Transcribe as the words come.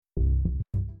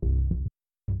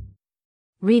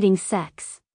Reading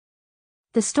sex.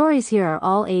 The stories here are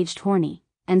all aged horny,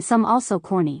 and some also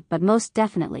corny, but most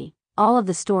definitely, all of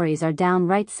the stories are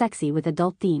downright sexy with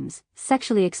adult themes,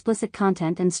 sexually explicit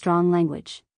content and strong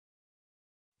language.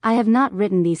 I have not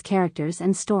written these characters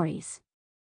and stories.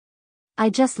 I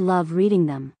just love reading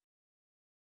them.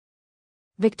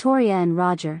 Victoria and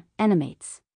Rodger,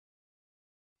 Enemates.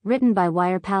 Written by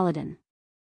Wirepaladin.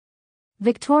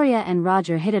 Victoria and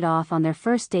Rodger hit it off on their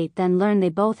first date, then learn they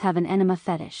both have an enema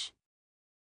fetish.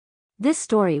 This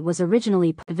story was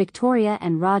originally Victoria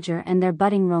and Rodger and their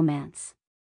budding romance.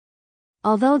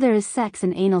 Although there is sex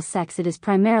and anal sex, it is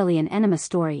primarily an enema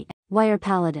story.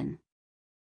 Wirepaladin.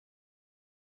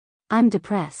 I'm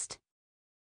depressed.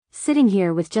 Sitting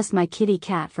here with just my kitty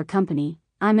cat for company,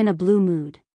 I'm in a blue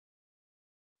mood.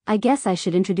 I guess I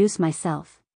should introduce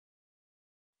myself.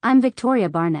 I'm Victoria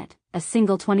Barnett, a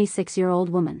single 26-year-old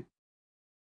woman.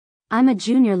 I'm a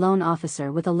junior loan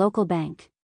officer with a local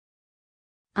bank.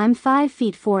 I'm 5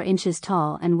 feet 4 inches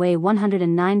tall and weigh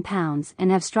 109 pounds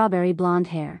and have strawberry blonde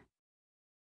hair.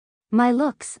 My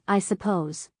looks, I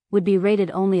suppose, would be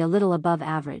rated only a little above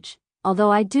average,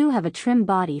 although I do have a trim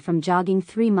body from jogging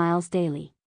 3 miles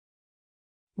daily.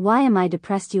 Why am I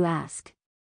depressed, you ask?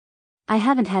 I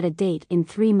haven't had a date in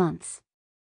 3 months.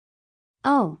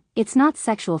 Oh, it's not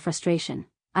sexual frustration.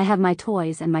 I have my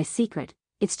toys and my secret,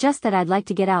 it's just that I'd like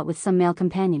to get out with some male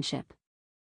companionship.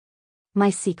 My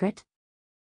secret?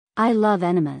 I love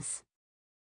enemas.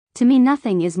 To me,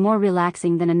 nothing is more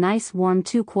relaxing than a nice warm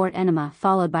 2-quart enema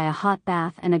followed by a hot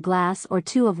bath and a glass or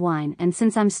 2 of wine, and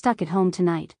since I'm stuck at home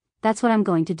tonight, that's what I'm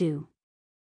going to do.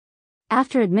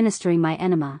 After administering my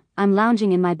enema, I'm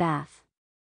lounging in my bath,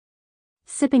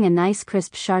 sipping a nice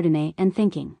crisp Chardonnay and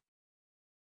thinking.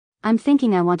 I'm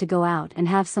thinking I want to go out and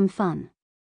have some fun.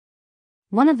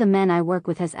 One of the men I work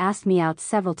with has asked me out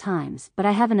several times, but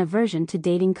I have an aversion to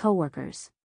dating coworkers.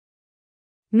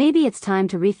 Maybe it's time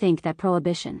to rethink that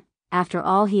prohibition. After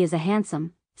all, he is a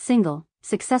handsome, single,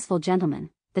 successful gentleman,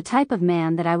 the type of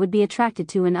man that I would be attracted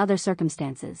to in other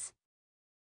circumstances.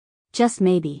 Just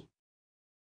maybe.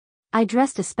 I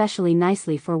dressed especially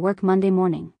nicely for work Monday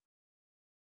morning.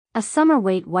 A summer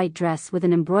weight white dress with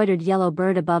an embroidered yellow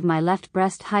bird above my left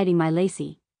breast hiding my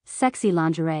lacy, sexy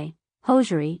lingerie,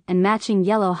 hosiery and matching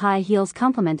yellow high heels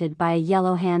complemented by a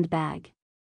yellow handbag.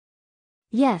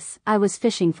 Yes, I was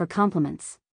fishing for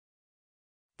compliments.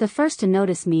 The first to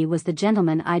notice me was the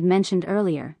gentleman I'd mentioned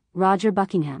earlier, Roger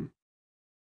Buckingham.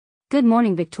 Good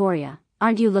morning, Victoria,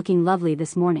 aren't you looking lovely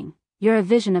this morning? You're a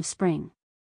vision of spring.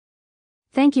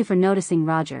 Thank you for noticing,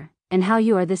 Roger, and how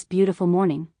you are this beautiful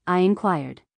morning, I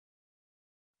inquired.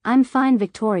 I'm fine,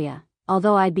 Victoria,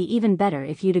 although I'd be even better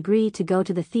if you'd agree to go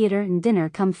to the theater and dinner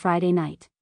come Friday night.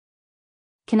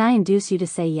 Can I induce you to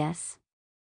say yes?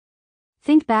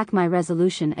 Think back my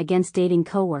resolution against dating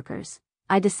coworkers.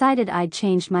 I decided I'd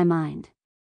changed my mind.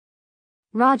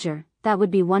 Roger, that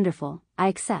would be wonderful, I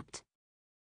accept.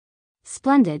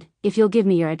 Splendid, if you'll give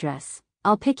me your address,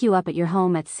 I'll pick you up at your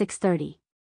home at 6:30.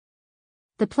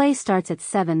 The play starts at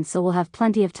 7, so we'll have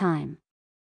plenty of time.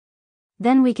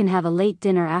 Then we can have a late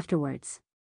dinner afterwards.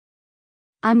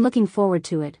 I'm looking forward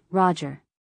to it, Roger.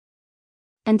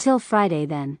 Until Friday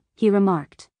then, he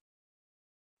remarked.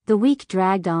 The week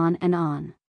dragged on and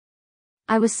on.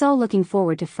 I was so looking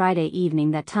forward to Friday evening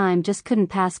that time just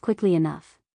couldn't pass quickly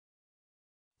enough.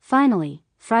 Finally,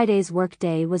 Friday's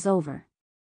workday was over.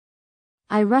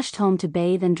 I rushed home to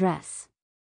bathe and dress.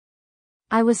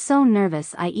 I was so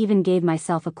nervous I even gave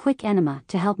myself a quick enema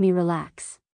to help me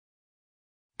relax.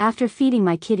 After feeding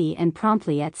my kitty and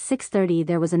promptly at 6:30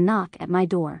 there was a knock at my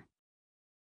door.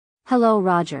 Hello,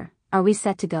 Roger, are we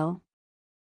set to go?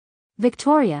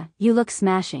 Victoria, you look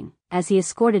smashing, as he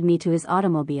escorted me to his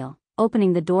automobile,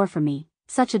 opening the door for me.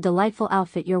 Such a delightful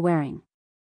outfit you're wearing.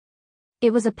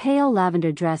 It was a pale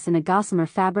lavender dress in a gossamer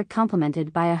fabric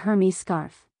complemented by a Hermes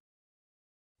scarf.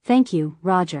 Thank you,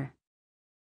 Roger.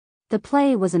 The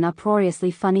play was an uproariously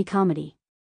funny comedy.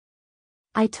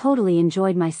 I totally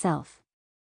enjoyed myself.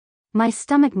 My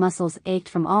stomach muscles ached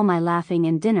from all my laughing,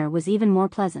 and dinner was even more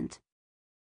pleasant.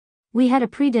 We had a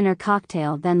pre-dinner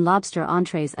cocktail, then lobster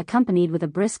entrees accompanied with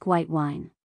a brisk white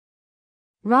wine.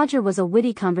 Roger was a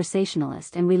witty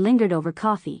conversationalist and we lingered over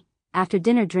coffee, after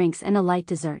dinner drinks and a light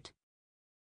dessert.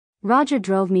 Roger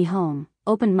drove me home,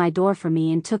 opened my door for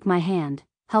me and took my hand,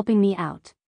 helping me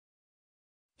out.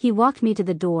 He walked me to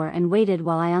the door and waited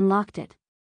while I unlocked it.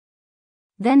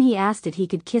 Then he asked if he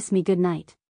could kiss me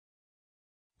goodnight.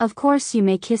 Of course you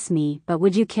may kiss me, but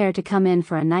would you care to come in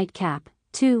for a nightcap,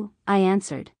 too? I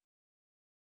answered.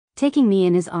 Taking me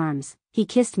in his arms, he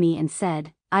kissed me and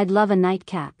said, I'd love a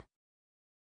nightcap.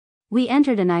 We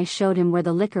entered and I showed him where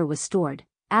the liquor was stored,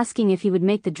 asking if he would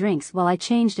make the drinks while I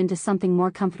changed into something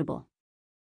more comfortable.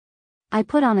 I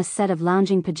put on a set of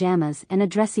lounging pajamas and a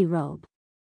dressy robe.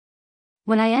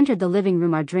 When I entered the living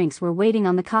room, our drinks were waiting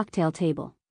on the cocktail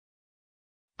table.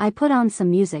 I put on some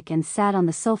music and sat on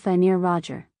the sofa near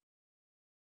Rodger.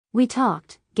 We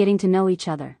talked, getting to know each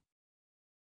other.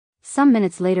 Some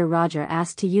minutes later, Rodger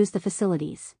asked to use the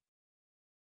facilities.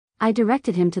 I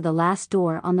directed him to the last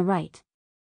door on the right.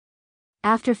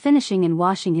 After finishing and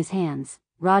washing his hands,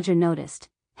 Rodger noticed,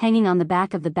 hanging on the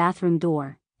back of the bathroom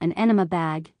door, an enema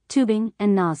bag, tubing,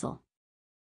 and nozzle.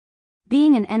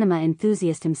 Being an enema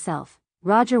enthusiast himself,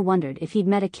 Rodger wondered if he'd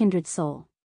met a kindred soul.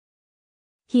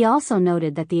 He also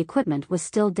noted that the equipment was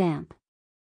still damp.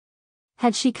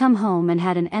 Had she come home and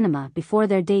had an enema before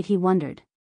their date, he wondered.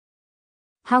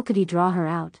 How could he draw her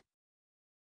out?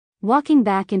 Walking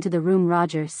back into the room,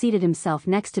 Rodger seated himself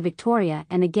next to Victoria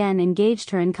and again engaged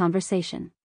her in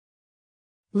conversation.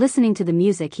 Listening to the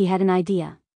music, he had an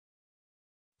idea.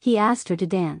 He asked her to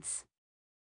dance.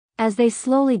 As they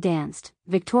slowly danced,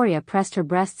 Victoria pressed her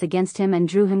breasts against him and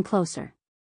drew him closer.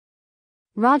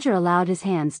 Rodger allowed his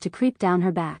hands to creep down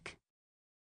her back.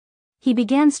 He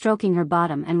began stroking her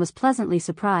bottom and was pleasantly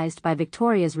surprised by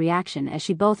Victoria's reaction as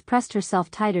she both pressed herself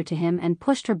tighter to him and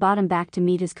pushed her bottom back to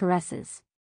meet his caresses.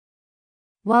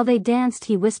 While they danced,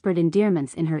 he whispered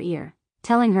endearments in her ear,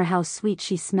 telling her how sweet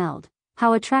she smelled,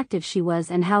 how attractive she was,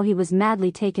 and how he was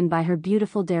madly taken by her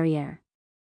beautiful derriere.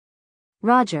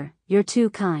 "Rodger, you're too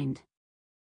kind.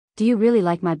 Do you really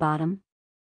like my bottom?"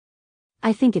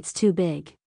 "I think it's too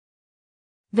big."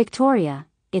 "Victoria,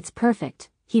 it's perfect,"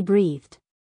 he breathed.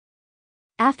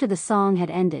 After the song had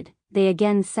ended, they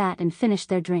again sat and finished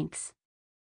their drinks.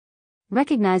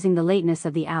 Recognizing the lateness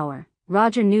of the hour,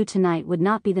 Rodger knew tonight would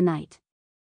not be the night.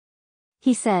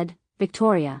 He said,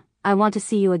 "Victoria, I want to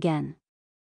see you again.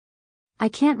 I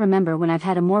can't remember when I've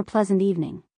had a more pleasant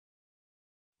evening."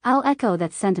 "I'll echo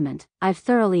that sentiment. I've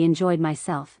thoroughly enjoyed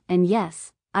myself, and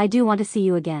yes, I do want to see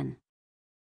you again."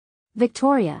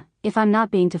 "Victoria, if I'm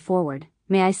not being too forward,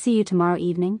 may I see you tomorrow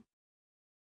evening?"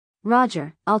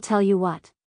 "Rodger, I'll tell you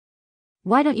what.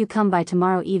 Why don't you come by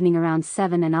tomorrow evening around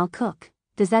 7 and I'll cook?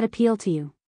 Does that appeal to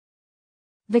you?"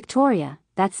 "Victoria,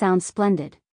 that sounds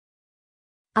splendid.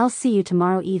 I'll see you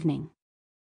tomorrow evening.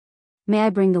 May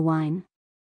I bring the wine?"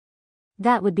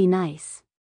 "That would be nice.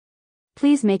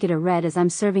 Please make it a red as I'm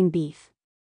serving beef."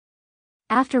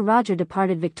 After Rodger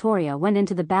departed, Victoria went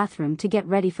into the bathroom to get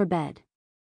ready for bed.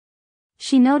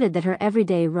 She noted that her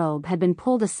everyday robe had been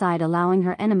pulled aside, allowing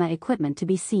her enema equipment to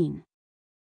be seen.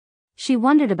 She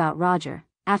wondered about Rodger.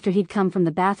 After he'd come from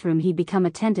the bathroom, he'd become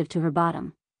attentive to her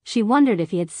bottom. She wondered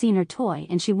if he had seen her toy,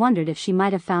 and she wondered if she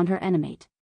might have found her enamate.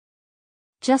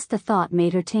 Just the thought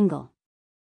made her tingle.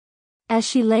 As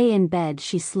she lay in bed,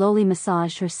 she slowly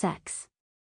massaged her sex.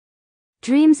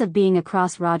 Dreams of being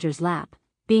across Rodger's lap,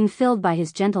 being filled by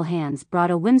his gentle hands, brought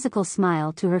a whimsical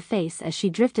smile to her face as she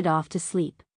drifted off to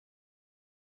sleep.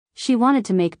 She wanted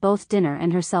to make both dinner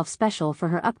and herself special for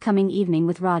her upcoming evening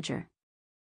with Rodger.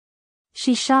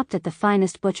 She shopped at the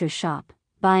finest butcher's shop,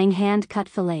 buying hand-cut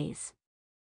fillets.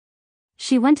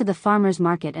 She went to the farmer's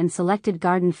market and selected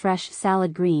garden fresh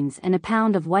salad greens and a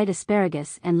pound of white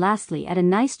asparagus, and lastly at a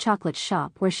nice chocolate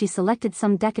shop where she selected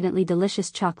some decadently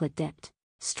delicious chocolate-dipped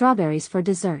strawberries for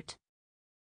dessert.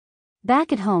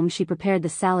 Back at home, she prepared the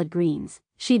salad greens.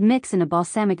 She'd mix in a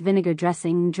balsamic vinegar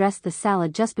dressing and dressed the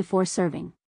salad just before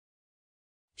serving.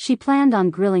 She planned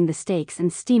on grilling the steaks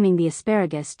and steaming the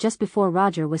asparagus just before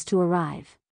Rodger was to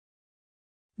arrive.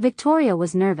 Victoria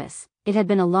was nervous. It had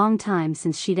been a long time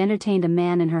since she'd entertained a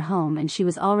man in her home, and she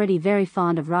was already very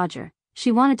fond of Rodger.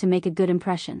 She wanted to make a good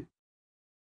impression.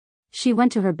 She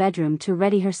went to her bedroom to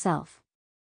ready herself.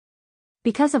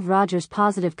 Because of Rodger's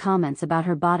positive comments about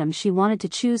her bottom, she wanted to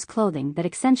choose clothing that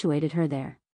accentuated her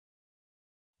there.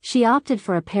 She opted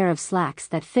for a pair of slacks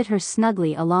that fit her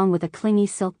snugly along with a clingy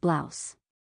silk blouse.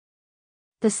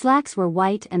 The slacks were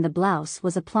white and the blouse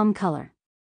was a plum color.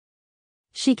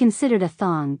 She considered a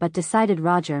thong but decided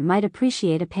Rodger might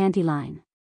appreciate a panty line.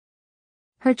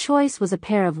 Her choice was a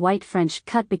pair of white French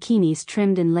cut bikinis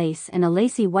trimmed in lace and a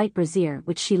lacy white brassiere,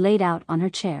 which she laid out on her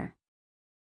chair.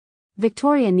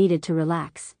 Victoria needed to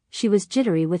relax. She was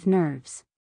jittery with nerves.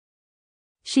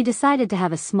 She decided to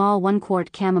have a small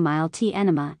 1-quart chamomile tea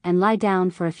enema and lie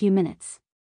down for a few minutes.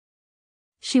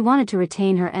 She wanted to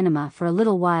retain her enema for a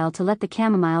little while to let the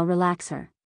chamomile relax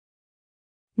her.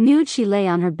 Nude, she lay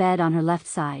on her bed on her left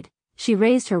side. She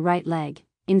raised her right leg,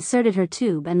 inserted her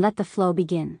tube and let the flow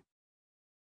begin.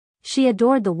 She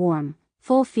adored the warm,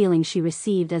 full feeling she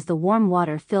received as the warm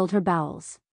water filled her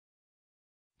bowels.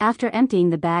 After emptying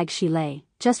the bag, she lay,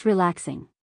 just relaxing.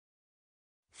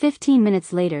 15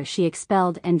 minutes later she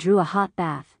expelled and drew a hot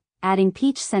bath, adding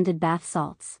peach-scented bath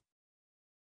salts.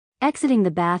 Exiting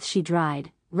the bath she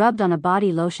dried, rubbed on a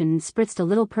body lotion and spritzed a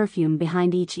little perfume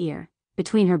behind each ear,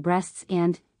 between her breasts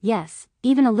and, yes,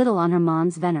 even a little on her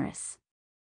mons veneris.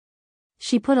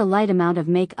 She put a light amount of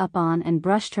make-up on and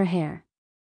brushed her hair.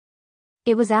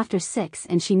 It was after 6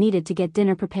 and she needed to get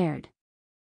dinner prepared.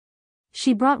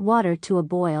 She brought water to a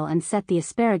boil and set the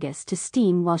asparagus to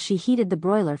steam while she heated the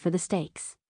broiler for the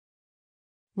steaks.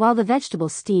 While the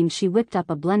vegetables steamed she whipped up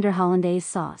a blender hollandaise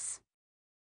sauce.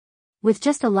 With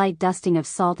just a light dusting of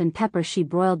salt and pepper she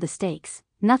broiled the steaks,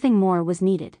 nothing more was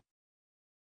needed.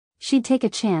 She'd take a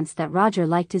chance that Rodger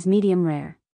liked his medium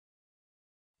rare.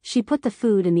 She put the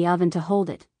food in the oven to hold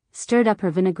it, stirred up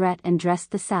her vinaigrette and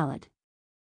dressed the salad.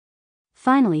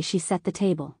 Finally she set the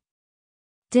table.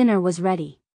 Dinner was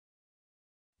ready.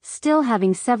 Still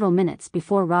having several minutes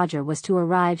before Rodger was to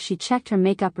arrive she checked her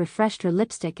makeup, refreshed her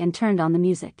lipstick and turned on the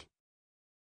music.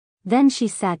 Then she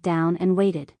sat down and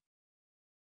waited.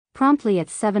 Promptly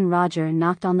at 7 Rodger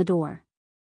knocked on the door.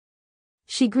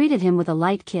 She greeted him with a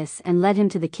light kiss and led him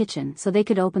to the kitchen so they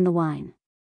could open the wine.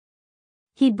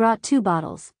 He'd brought 2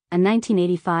 bottles, a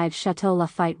 1985 Chateau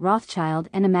Lafite Rothschild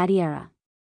and a Madeira.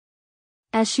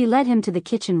 As she led him to the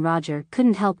kitchen Rodger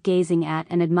couldn't help gazing at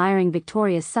and admiring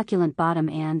Victoria's succulent bottom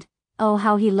and, oh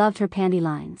how he loved her panty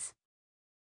lines.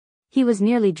 He was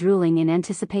nearly drooling in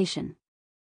anticipation.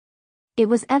 It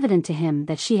was evident to him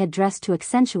that she had dressed to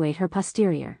accentuate her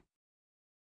posterior.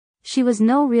 She was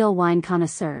no real wine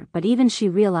connoisseur, but even she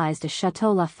realized a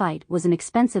Chateau Lafite was an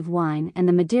expensive wine and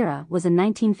the Madeira was a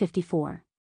 1954.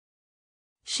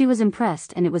 She was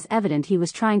impressed and it was evident he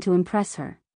was trying to impress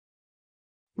her.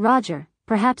 "Rodger,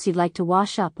 perhaps you'd like to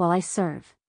wash up while I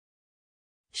serve."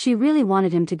 She really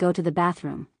wanted him to go to the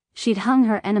bathroom. She'd hung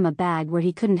her enema bag where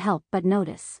he couldn't help but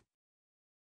notice.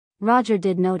 Rodger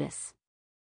did notice.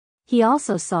 He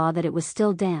also saw that it was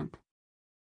still damp.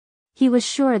 He was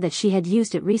sure that she had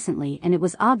used it recently and it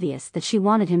was obvious that she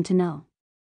wanted him to know.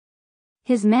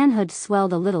 His manhood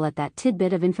swelled a little at that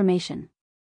tidbit of information.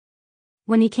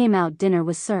 When he came out, dinner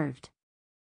was served.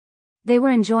 They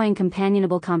were enjoying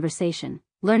companionable conversation,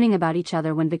 learning about each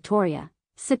other when Victoria,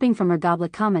 sipping from her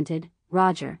goblet, commented,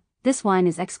 "Rodger, this wine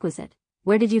is exquisite.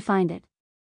 Where did you find it?"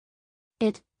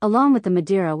 "It, along with the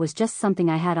Madeira, was just something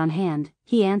I had on hand,"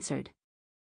 he answered.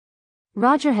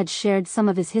 Rodger had shared some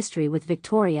of his history with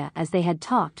Victoria as they had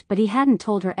talked, but he hadn't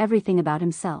told her everything about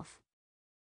himself.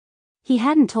 He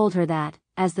hadn't told her that,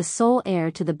 as the sole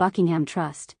heir to the Buckingham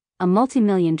Trust, a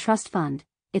multi-million trust fund,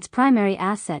 its primary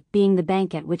asset being the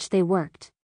bank at which they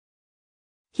worked,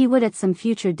 he would at some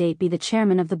future date be the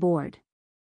chairman of the board.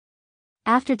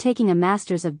 After taking a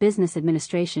Master's of Business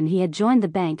Administration he had joined the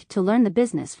bank to learn the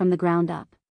business from the ground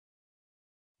up.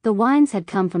 The wines had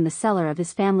come from the cellar of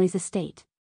his family's estate.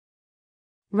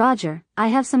 "Rodger, I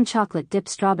have some chocolate-dipped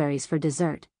strawberries for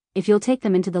dessert. If you'll take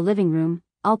them into the living room,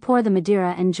 I'll pour the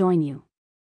Madeira and join you."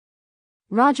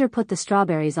 Rodger put the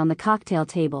strawberries on the cocktail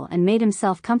table and made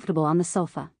himself comfortable on the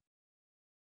sofa.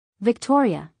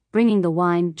 Victoria, bringing the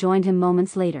wine, joined him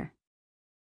moments later.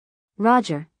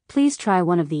 "Rodger, please try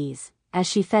one of these," as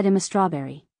she fed him a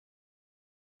strawberry.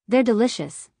 "They're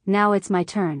delicious. Now it's my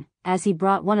turn," as he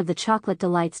brought one of the chocolate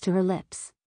delights to her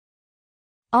lips.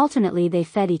 Alternately they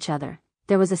fed each other.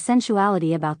 There was a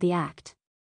sensuality about the act.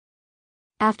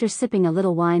 After sipping a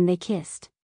little wine they kissed.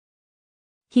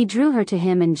 He drew her to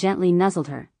him and gently nuzzled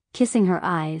her, kissing her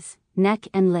eyes, neck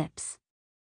and lips.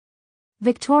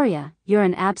 "Victoria, you're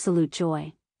an absolute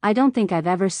joy. I don't think I've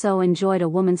ever so enjoyed a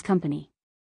woman's company."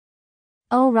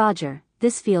 "Oh Rodger,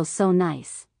 this feels so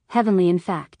nice, heavenly in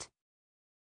fact.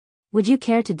 Would you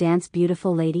care to dance,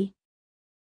 beautiful lady?"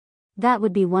 "That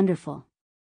would be wonderful."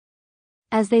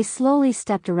 As they slowly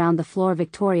stepped around the floor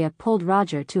Victoria pulled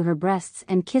Rodger to her breasts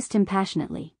and kissed him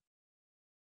passionately.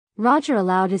 Rodger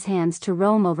allowed his hands to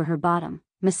roam over her bottom,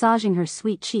 massaging her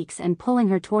sweet cheeks and pulling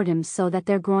her toward him so that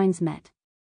their groins met.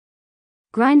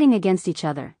 Grinding against each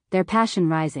other, their passion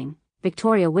rising,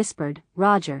 Victoria whispered,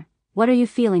 "Rodger, what are you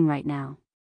feeling right now?"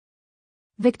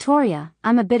 "Victoria,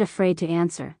 I'm a bit afraid to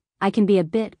answer. I can be a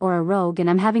bit or a rogue and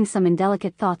I'm having some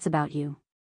indelicate thoughts about you."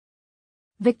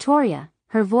 Victoria,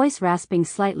 her voice rasping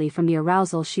slightly from the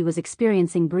arousal she was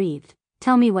experiencing, breathed,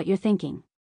 "Tell me what you're thinking."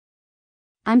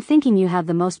 "I'm thinking you have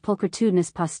the most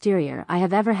pulchritudinous posterior I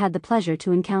have ever had the pleasure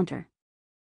to encounter.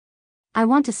 I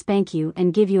want to spank you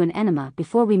and give you an enema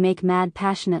before we make mad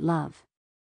passionate love."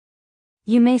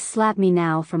 "You may slap me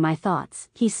now for my thoughts,"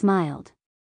 he smiled.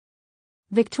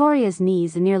 Victoria's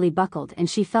knees nearly buckled and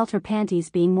she felt her panties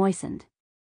being moistened.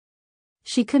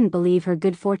 She couldn't believe her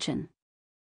good fortune.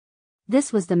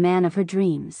 This was the man of her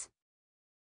dreams.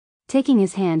 Taking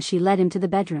his hand, she led him to the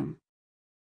bedroom.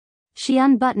 She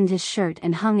unbuttoned his shirt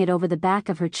and hung it over the back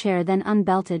of her chair, then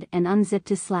unbelted and unzipped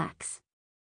his slacks.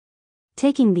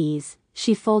 Taking these,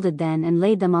 she folded them and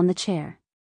laid them on the chair.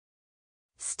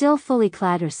 Still fully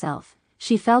clad herself,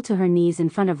 she fell to her knees in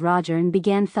front of Rodger and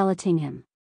began filleting him.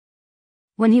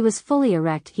 When he was fully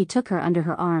erect, he took her under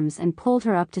her arms and pulled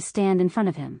her up to stand in front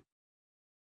of him.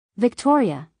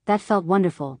 "Victoria, that felt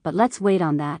wonderful, but let's wait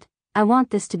on that. I want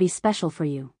this to be special for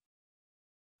you."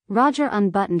 Rodger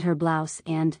unbuttoned her blouse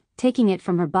and, taking it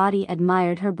from her body,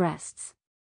 admired her breasts.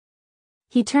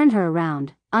 He turned her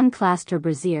around, unclasped her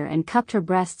brassiere and cupped her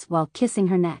breasts while kissing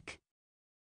her neck.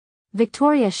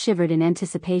 Victoria shivered in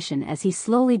anticipation as he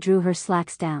slowly drew her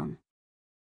slacks down.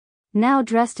 Now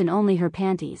dressed in only her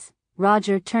panties,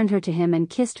 Rodger turned her to him and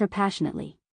kissed her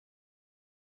passionately.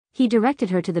 He directed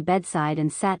her to the bedside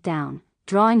and sat down,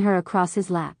 drawing her across his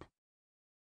lap.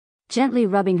 Gently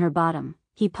rubbing her bottom,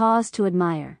 he paused to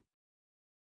admire.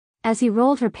 As he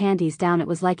rolled her panties down, it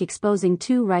was like exposing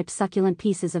two ripe succulent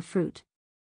pieces of fruit.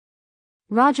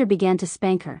 Rodger began to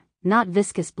spank her, not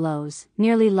viscous blows,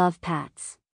 merely love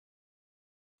pats.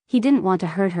 He didn't want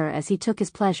to hurt her as he took his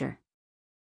pleasure.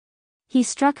 He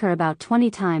struck her about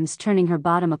 20 times, turning her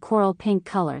bottom a coral pink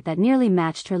color that nearly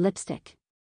matched her lipstick.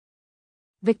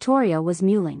 Victoria was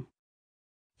mewling.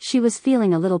 She was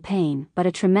feeling a little pain, but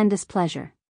a tremendous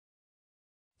pleasure.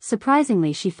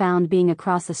 Surprisingly, she found being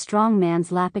across a strong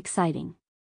man's lap exciting.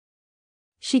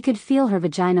 She could feel her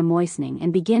vagina moistening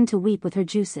and begin to weep with her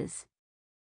juices.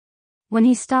 When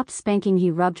he stopped spanking,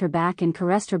 he rubbed her back and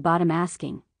caressed her bottom,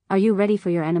 asking, "Are you ready for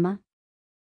your enema?"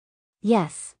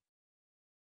 "Yes."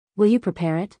 "Will you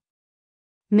prepare it?"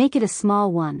 "Make it a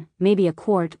small one, maybe a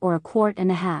quart or a quart and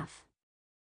a half."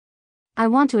 "I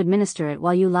want to administer it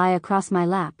while you lie across my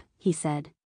lap," he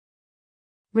said.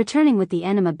 Returning with the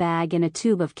enema bag and a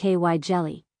tube of KY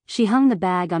jelly, she hung the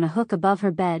bag on a hook above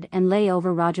her bed and lay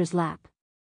over Rodger's lap.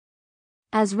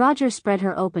 As Rodger spread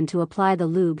her open to apply the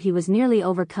lube, he was nearly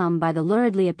overcome by the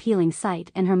luridly appealing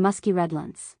sight and her musky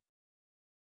redolence.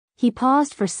 He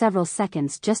paused for several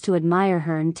seconds just to admire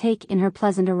her and take in her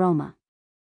pleasant aroma.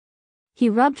 He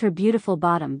rubbed her beautiful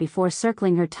bottom before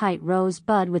circling her tight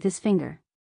rosebud with his finger.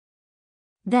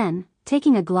 Then,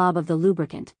 taking a glob of the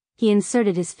lubricant, he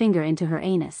inserted his finger into her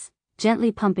anus,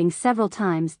 gently pumping several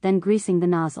times, then greasing the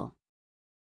nozzle.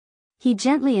 He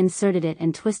gently inserted it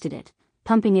and twisted it,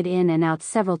 pumping it in and out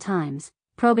several times,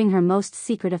 probing her most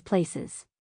secret of places.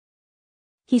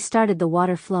 He started the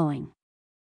water flowing.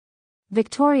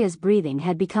 Victoria's breathing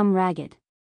had become ragged.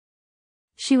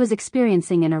 She was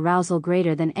experiencing an arousal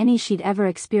greater than any she'd ever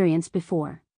experienced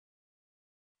before.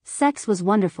 Sex was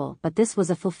wonderful, but this was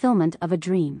a fulfillment of a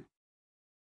dream.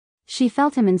 She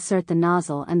felt him insert the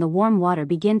nozzle and the warm water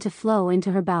begin to flow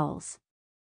into her bowels.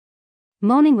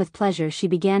 Moaning with pleasure, she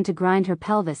began to grind her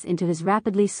pelvis into his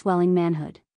rapidly swelling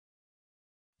manhood.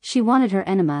 She wanted her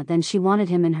enema, then she wanted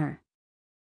him in her.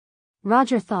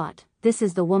 Rodger thought, "This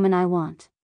is the woman I want."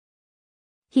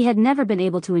 He had never been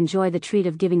able to enjoy the treat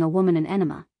of giving a woman an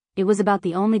enema. It was about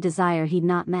the only desire he'd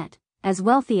not met. As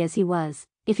wealthy as he was,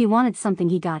 if he wanted something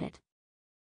he got it.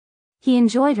 He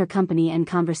enjoyed her company and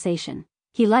conversation.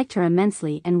 He liked her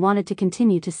immensely and wanted to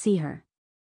continue to see her.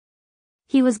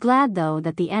 He was glad, though,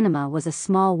 that the enema was a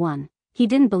small one. He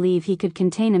didn't believe he could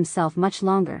contain himself much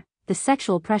longer. The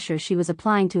sexual pressure she was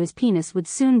applying to his penis would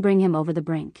soon bring him over the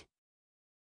brink.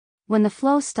 When the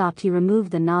flow stopped, he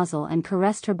removed the nozzle and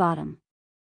caressed her bottom.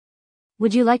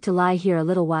 "Would you like to lie here a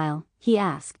little while?" he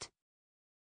asked.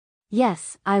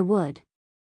 "Yes, I would.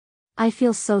 I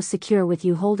feel so secure with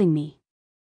you holding me.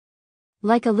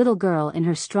 Like a little girl in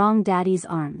her strong daddy's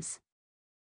arms."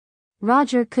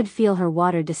 Rodger could feel her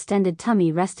water-distended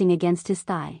tummy resting against his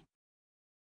thigh.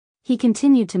 He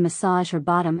continued to massage her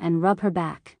bottom and rub her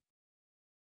back.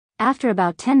 After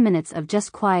about 10 minutes of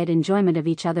just quiet enjoyment of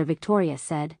each other, Victoria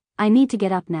said, "I need to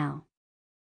get up now.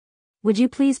 Would you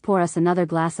please pour us another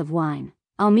glass of wine?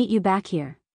 I'll meet you back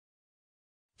here."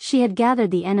 She had gathered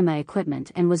the enema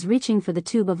equipment and was reaching for the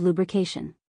tube of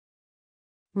lubrication.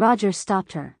 Rodger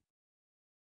stopped her.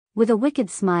 With a wicked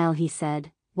smile he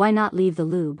said, "Why not leave the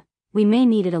lube? We may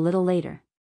need it a little later."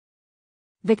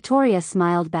 Victoria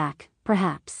smiled back,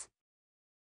 "Perhaps."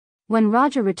 When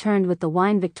Rodger returned with the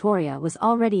wine, Victoria was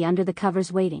already under the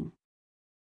covers waiting.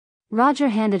 Rodger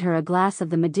handed her a glass of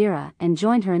the Madeira and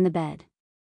joined her in the bed.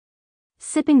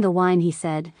 Sipping the wine, he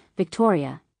said,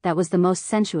 "Victoria, that was the most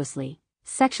sensuously,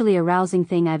 sexually arousing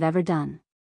thing I've ever done.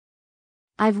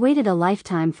 I've waited a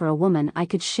lifetime for a woman I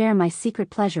could share my secret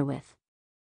pleasure with.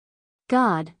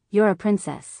 God, you're a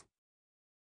princess."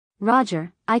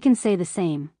 "Rodger, I can say the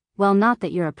same." "Well, not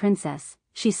that you're a princess,"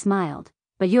 she smiled,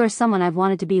 but you are someone I've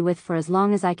wanted to be with for as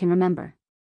long as I can remember.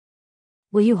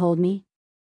 Will you hold me?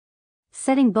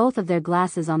 Setting both of their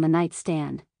glasses on the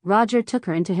nightstand, Rodger took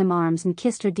her into his arms and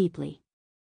kissed her deeply.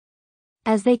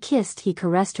 As they kissed, he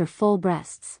caressed her full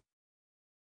breasts.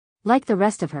 Like the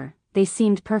rest of her, they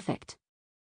seemed perfect.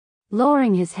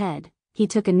 Lowering his head, he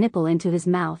took a nipple into his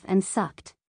mouth and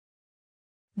sucked.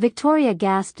 Victoria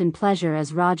gasped in pleasure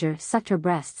as Rodger sucked her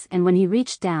breasts, and when he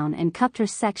reached down and cupped her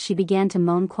sex, she began to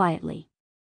moan quietly.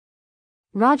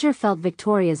 Rodger felt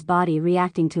Victoria's body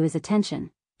reacting to his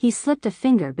attention. He slipped a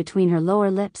finger between her lower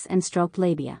lips and stroked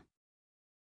labia.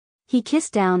 He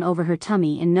kissed down over her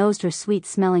tummy and nosed her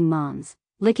sweet-smelling mons,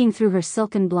 licking through her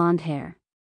silken blonde hair.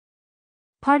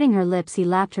 Parting her lips, he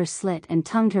lapped her slit and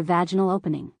tongued her vaginal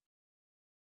opening.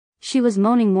 She was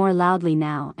moaning more loudly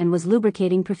now and was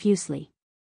lubricating profusely.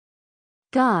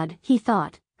 God, he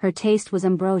thought, her taste was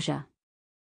ambrosia.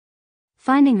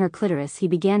 Finding her clitoris, he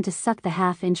began to suck the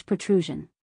half-inch protrusion.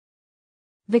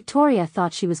 Victoria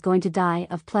thought she was going to die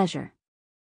of pleasure.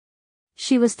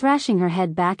 She was thrashing her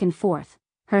head back and forth,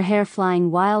 her hair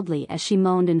flying wildly as she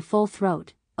moaned in full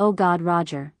throat, "Oh God,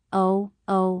 Rodger, oh,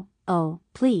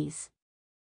 please.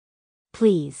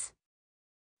 Please."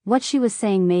 What she was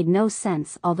saying made no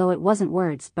sense, although it wasn't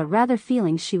words but rather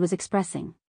feelings she was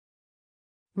expressing.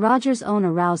 Rodger's own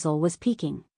arousal was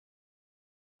peaking.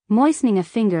 Moistening a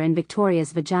finger in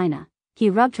Victoria's vagina, he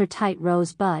rubbed her tight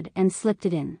rosebud and slipped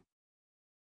it in.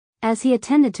 As he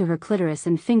attended to her clitoris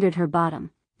and fingered her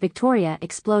bottom, Victoria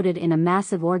exploded in a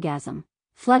massive orgasm,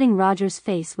 flooding Rodger's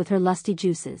face with her lusty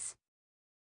juices.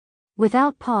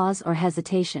 Without pause or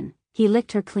hesitation, he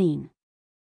licked her clean.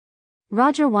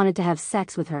 Rodger wanted to have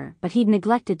sex with her, but he'd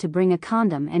neglected to bring a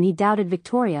condom and he doubted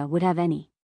Victoria would have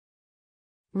any.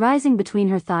 Rising between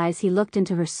her thighs, he looked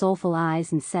into her soulful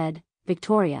eyes and said,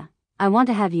 "Victoria, I want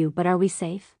to have you, but are we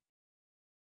safe?"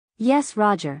 "Yes,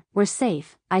 Rodger, we're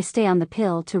safe. I stay on the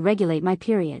pill to regulate my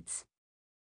periods."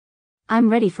 "I'm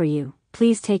ready for you,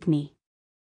 please take me."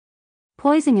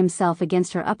 Poising himself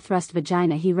against her upthrust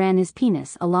vagina, he ran his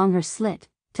penis along her slit,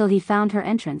 till he found her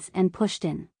entrance and pushed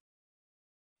in.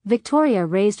 Victoria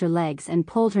raised her legs and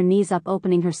pulled her knees up,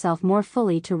 opening herself more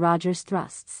fully to Rodger's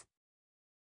thrusts.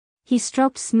 He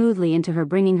stroked smoothly into her,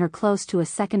 bringing her close to a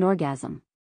second orgasm.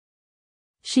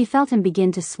 She felt him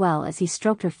begin to swell as he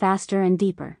stroked her faster and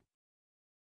deeper.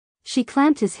 She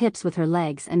clamped his hips with her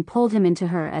legs and pulled him into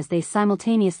her as they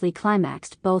simultaneously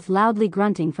climaxed, both loudly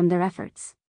grunting from their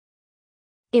efforts.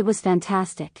 It was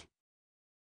fantastic.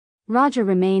 Rodger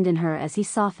remained in her as he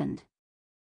softened.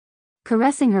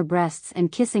 Caressing her breasts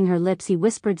and kissing her lips, he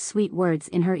whispered sweet words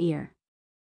in her ear.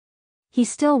 He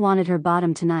still wanted her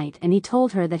bottom tonight, and he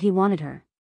told her that he wanted her.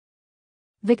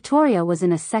 Victoria was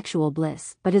in a sexual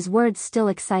bliss, but his words still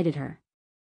excited her.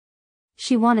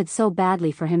 She wanted so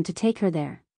badly for him to take her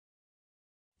there.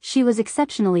 She was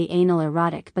exceptionally anal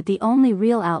erotic, but the only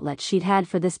real outlet she'd had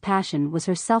for this passion was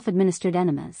her self-administered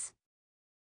enemas.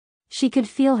 She could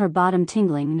feel her bottom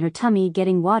tingling and her tummy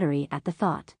getting watery at the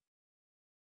thought.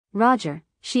 "Rodger,"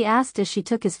 she asked as she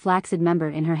took his flaccid member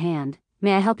in her hand,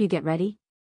 "may I help you get ready?"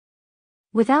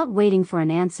 Without waiting for an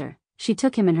answer, she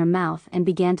took him in her mouth and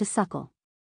began to suckle.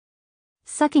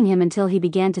 Sucking him until he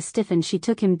began to stiffen, she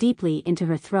took him deeply into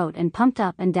her throat and pumped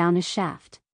up and down his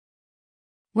shaft.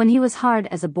 When he was hard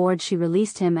as a board, she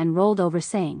released him and rolled over,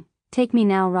 saying, "Take me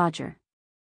now, Rodger."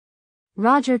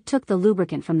 Rodger took the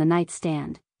lubricant from the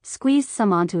nightstand, squeezed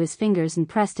some onto his fingers and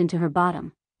pressed into her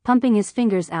bottom, pumping his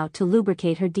fingers out to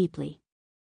lubricate her deeply.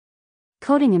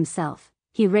 Coating himself,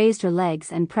 he raised her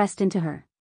legs and pressed into her.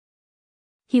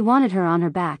 He wanted her on her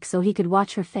back so he could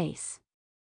watch her face.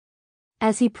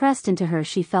 As he pressed into her,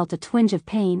 she felt a twinge of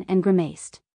pain and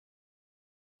grimaced.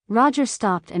 Rodger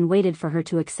stopped and waited for her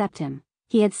to accept him.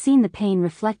 He had seen the pain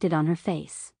reflected on her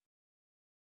face.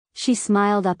 She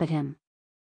smiled up at him.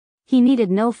 He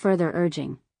needed no further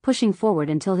urging, pushing forward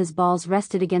until his balls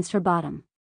rested against her bottom.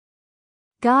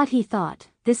 God, he thought,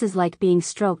 this is like being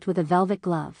stroked with a velvet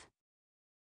glove.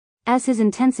 As his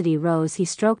intensity rose, he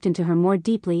stroked into her more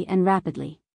deeply and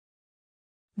rapidly.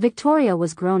 Victoria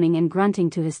was groaning and grunting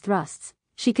to his thrusts.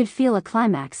 She could feel a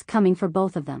climax coming for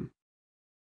both of them.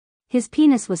 His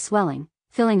penis was swelling,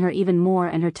 filling her even more,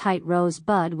 and her tight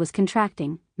rosebud was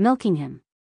contracting, milking him.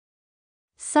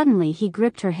 Suddenly he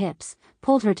gripped her hips,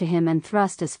 pulled her to him and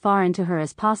thrust as far into her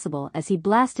as possible as he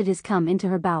blasted his cum into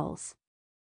her bowels.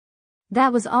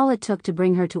 That was all it took to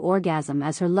bring her to orgasm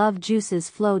as her love juices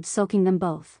flowed, soaking them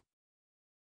both.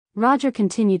 Rodger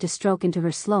continued to stroke into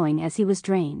her, slowing as he was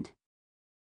drained.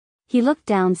 He looked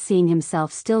down, seeing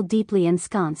himself still deeply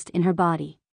ensconced in her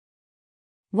body.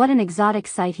 What an exotic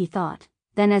sight, he thought,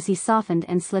 then as he softened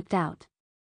and slipped out.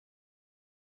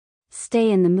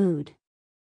 Stay in the mood.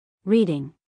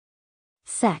 Reading.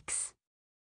 Sex.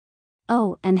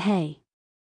 Oh, and hey.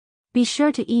 Be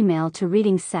sure to email to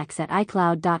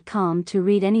readingsex@icloud.com to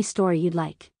read any story you'd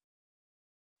like.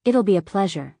 It'll be a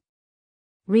pleasure.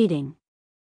 Reading.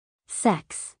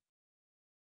 Sex.